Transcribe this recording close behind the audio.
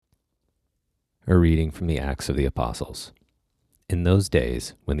A reading from the Acts of the Apostles. In those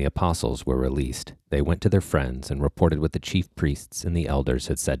days, when the apostles were released, they went to their friends and reported what the chief priests and the elders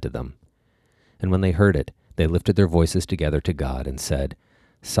had said to them. And when they heard it, they lifted their voices together to God and said,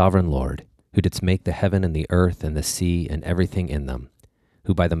 Sovereign Lord, who didst make the heaven and the earth and the sea and everything in them,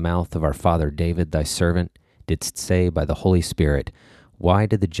 who by the mouth of our father David thy servant didst say by the Holy Spirit, Why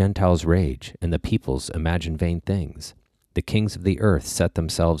did the Gentiles rage and the peoples imagine vain things? The kings of the earth set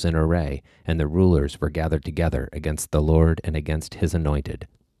themselves in array, and the rulers were gathered together against the Lord and against his anointed.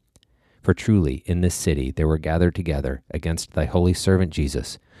 For truly in this city there were gathered together against thy holy servant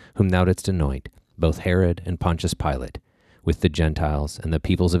Jesus, whom thou didst anoint, both Herod and Pontius Pilate, with the Gentiles and the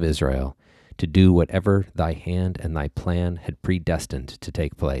peoples of Israel, to do whatever thy hand and thy plan had predestined to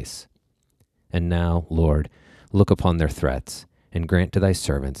take place. And now, Lord, look upon their threats, and grant to thy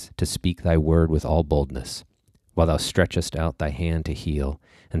servants to speak thy word with all boldness, while thou stretchest out thy hand to heal,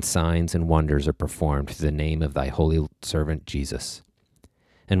 and signs and wonders are performed through the name of thy holy servant Jesus.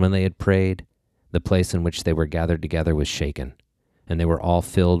 And when they had prayed, the place in which they were gathered together was shaken, and they were all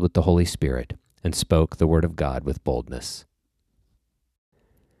filled with the Holy Spirit, and spoke the word of God with boldness.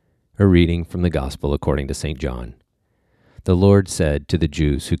 A reading from the Gospel according to St. John. The Lord said to the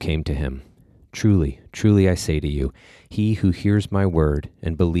Jews who came to him, Truly, truly I say to you, he who hears my word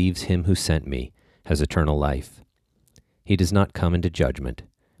and believes him who sent me has eternal life. He does not come into judgment,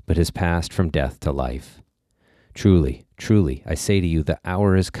 but has passed from death to life. Truly, truly, I say to you, the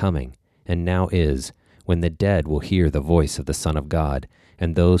hour is coming, and now is, when the dead will hear the voice of the Son of God,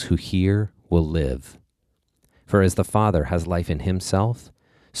 and those who hear will live. For as the Father has life in himself,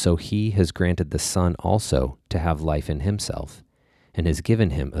 so he has granted the Son also to have life in himself, and has given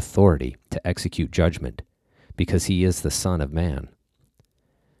him authority to execute judgment, because he is the Son of Man.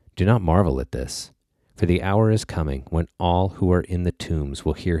 Do not marvel at this, for the hour is coming when all who are in the tombs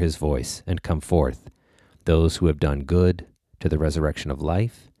will hear his voice and come forth, those who have done good to the resurrection of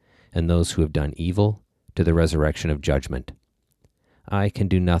life, and those who have done evil to the resurrection of judgment. I can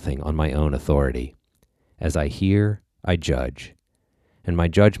do nothing on my own authority. As I hear, I judge, and my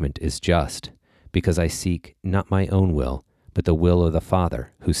judgment is just, because I seek not my own will, but the will of the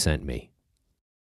Father who sent me.